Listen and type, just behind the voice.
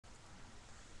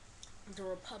The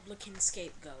Republican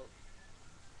scapegoat.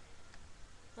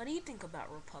 What do you think about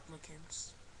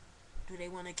Republicans? Do they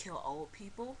want to kill old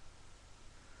people?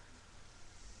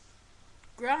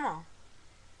 Grandma.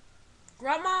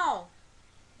 Grandma!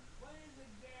 What is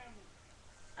it, Gary?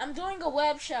 I'm doing a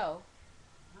web show.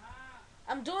 Huh?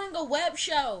 I'm doing a web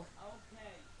show. Okay.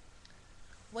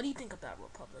 What do you think about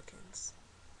Republicans?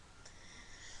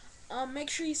 Make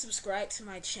sure you subscribe to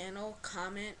my channel.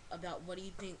 Comment about what do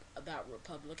you think about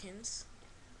Republicans.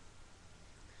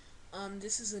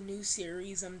 This is a new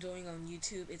series I'm doing on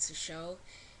YouTube. It's a show.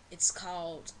 It's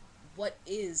called "What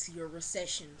is Your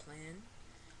Recession Plan?"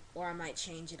 Or I might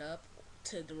change it up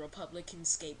to the Republican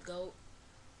Scapegoat.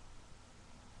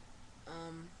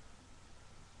 Um,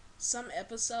 some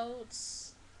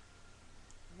episodes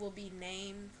will be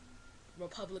named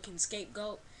Republican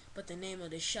Scapegoat, but the name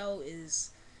of the show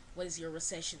is "What is Your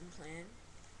Recession Plan?"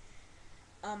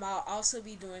 I'll also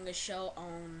be doing a show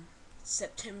on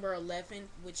September 11th,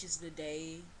 which is the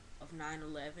day of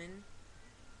 9/11.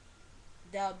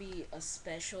 That'll be a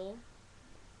special.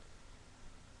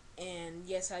 And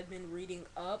yes, I've been reading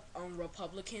up on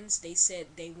Republicans. They said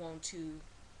they want to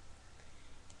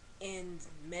end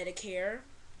Medicare.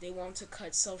 They want to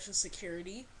cut Social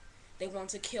Security. They want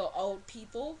to kill old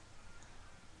people.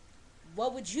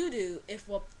 What would you do if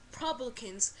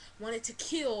Republicans wanted to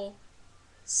kill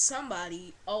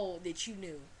somebody old that you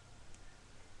knew?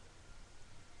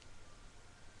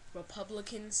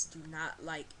 Republicans do not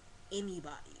like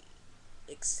anybody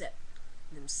except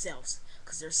themselves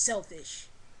because they're selfish.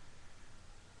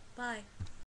 Bye.